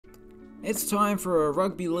It's time for a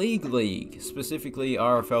Rugby League, specifically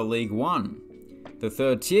RFL League 1, the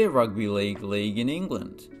third tier rugby league in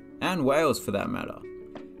England, and Wales for that matter.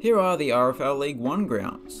 Here are the RFL League 1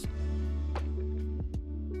 grounds.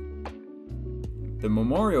 The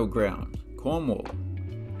Memorial Ground, Cornwall.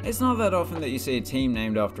 It's not that often that you see a team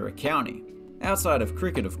named after a county, outside of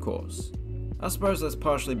cricket of course. I suppose that's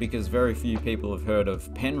partially because very few people have heard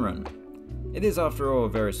of Penryn. It is after all a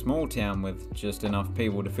very small town with just enough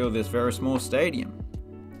people to fill this very small stadium.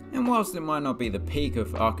 And whilst it might not be the peak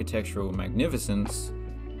of architectural magnificence,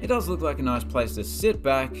 it does look like a nice place to sit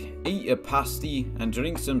back, eat a pasty and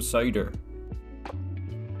drink some cider.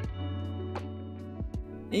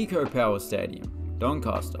 Eco Power Stadium,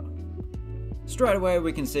 Doncaster. Straight away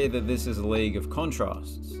we can see that this is a league of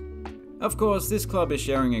contrasts. Of course, this club is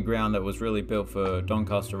sharing a ground that was really built for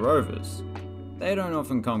Doncaster Rovers. They don't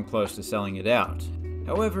often come close to selling it out.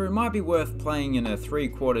 However, it might be worth playing in a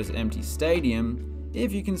 3/4 empty stadium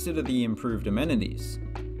if you consider the improved amenities,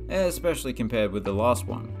 especially compared with the last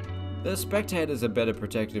one. The spectators are better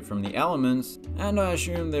protected from the elements, and I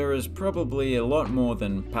assume there is probably a lot more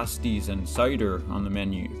than pasties and cider on the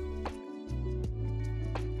menu.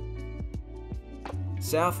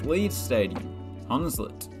 South Leeds Stadium,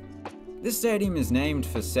 Hunslet. This stadium is named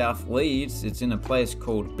for South Leeds. It's in a place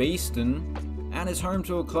called Beeston, and is home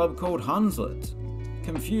to a club called Hunslet.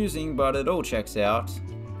 Confusing, but it all checks out.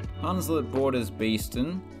 Hunslet borders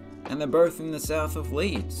Beeston, and they're both in the south of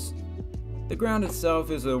Leeds. The ground itself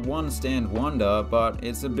is a one-stand wonder, but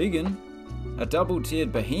it's a biggin. A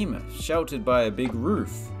double-tiered behemoth, sheltered by a big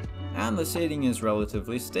roof, and the seating is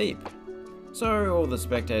relatively steep. So all the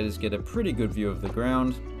spectators get a pretty good view of the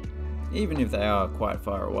ground, even if they are quite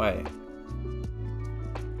far away.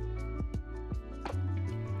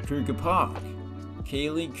 Cougar Park,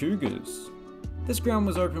 Keighley Cougars. This ground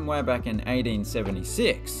was opened way back in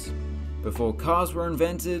 1876, before cars were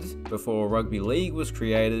invented, before rugby league was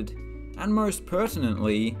created, and most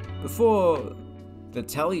pertinently, before the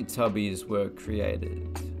Teletubbies were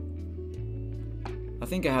created. I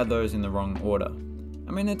think I had those in the wrong order.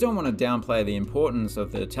 I mean, I don't want to downplay the importance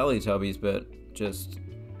of the Teletubbies, but just...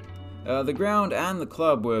 the ground and the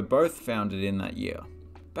club were both founded in that year.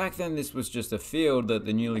 Back then this was just a field that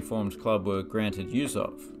the newly formed club were granted use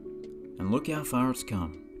of. And look how far it's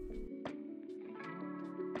come.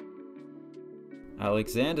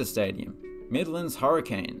 Alexander Stadium, Midlands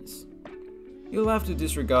Hurricanes. You'll have to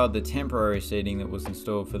disregard the temporary seating that was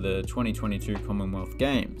installed for the 2022 Commonwealth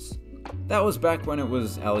Games. That was back when it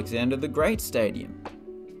was Alexander the Great Stadium.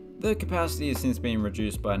 The capacity has since been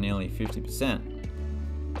reduced by nearly 50%.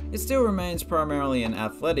 It still remains primarily an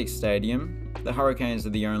athletic stadium. The Hurricanes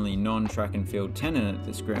are the only non-track and field tenant at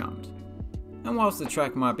this ground. And whilst the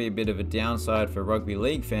track might be a bit of a downside for rugby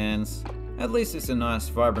league fans, at least it's a nice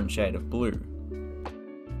vibrant shade of blue.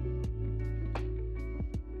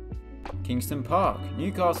 Kingston Park,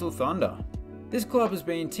 Newcastle Thunder. This club has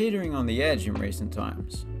been teetering on the edge in recent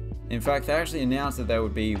times. In fact, they actually announced that they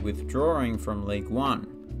would be withdrawing from League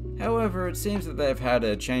 1. However, it seems that they've had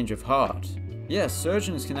a change of heart. Yes,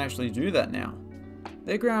 surgeons can actually do that now.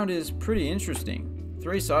 Their ground is pretty interesting.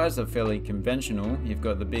 3 sides are fairly conventional. You've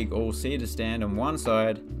got the big all-seater stand on one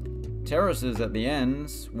side, terraces at the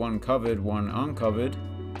ends, one covered, one uncovered.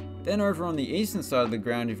 Then over on the eastern side of the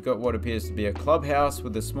ground you've got what appears to be a clubhouse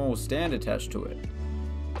with a small stand attached to it.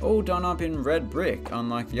 All done up in red brick,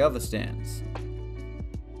 unlike the other stands.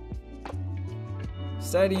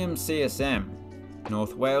 Stadium CSM,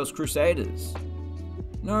 North Wales Crusaders.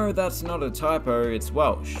 No, that's not a typo, it's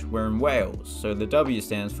Welsh. We're in Wales, so the W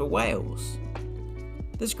stands for Wales.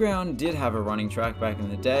 This ground did have a running track back in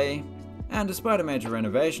the day, and despite a major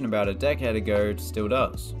renovation about a decade ago, it still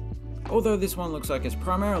does. Although this one looks like it's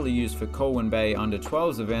primarily used for Colwyn Bay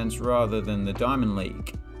under-12s events rather than the Diamond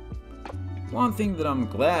League. One thing that I'm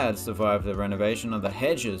glad survived the renovation are the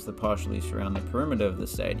hedges that partially surround the perimeter of the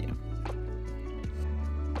stadium.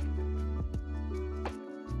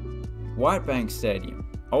 Whitebank Stadium,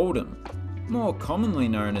 Oldham, more commonly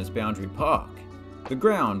known as Boundary Park. The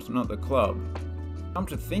ground, not the club. Come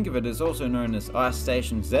to think of it, is also known as Ice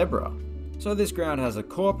Station Zebra. So this ground has a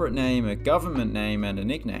corporate name, a government name, and a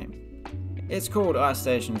nickname. It's called Ice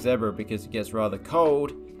Station Zebra because it gets rather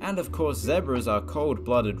cold, and of course zebras are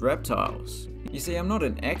cold-blooded reptiles. You see, I'm not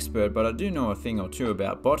an expert, but I do know a thing or two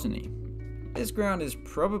about botany. This ground is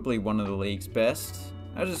probably one of the league's best.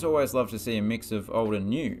 I just always love to see a mix of old and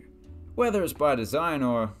new. Whether it's by design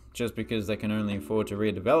or just because they can only afford to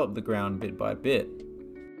redevelop the ground bit by bit.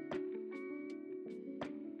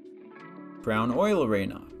 Crown Oil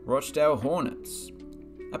Arena, Rochdale Hornets.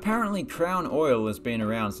 Apparently Crown Oil has been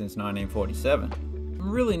around since 1947. I'm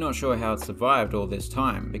really not sure how it survived all this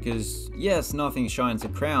time, because yes, nothing shines a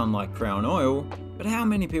crown like Crown Oil, but how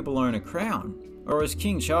many people own a crown? Or is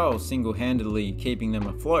King Charles single-handedly keeping them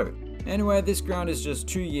afloat? Anyway, this ground is just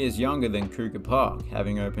 2 years younger than Cougar Park,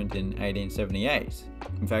 having opened in 1878.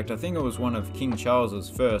 In fact, I think it was one of King Charles's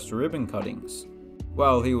first ribbon cuttings.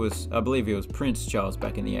 Well, I believe he was Prince Charles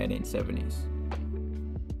back in the 1870s.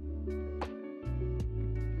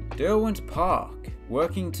 Derwent Park,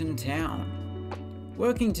 Workington Town.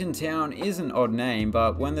 Workington Town is an odd name,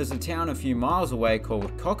 but when there's a town a few miles away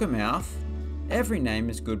called Cockermouth, every name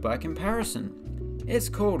is good by comparison. It's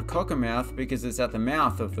called Cockermouth because it's at the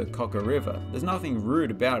mouth of the Cocker River. There's nothing rude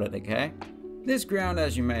about it, okay? This ground,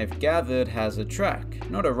 as you may have gathered, has a track.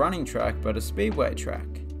 Not a running track, but a speedway track.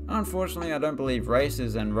 Unfortunately, I don't believe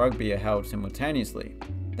races and rugby are held simultaneously.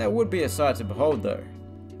 That would be a sight to behold though.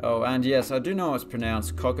 Oh, and yes, I do know it's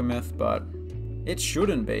pronounced Cockermouth, but it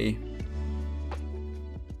shouldn't be.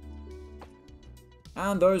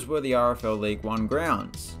 And those were the RFL League 1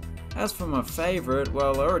 grounds. As for my favourite,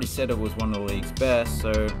 well, I already said it was one of the league's best,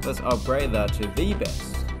 so let's upgrade that to the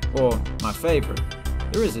best. Or my favourite.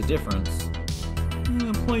 There is a difference.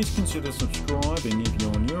 Please consider subscribing if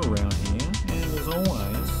you're new around here, and as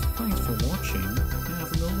always, thanks for watching.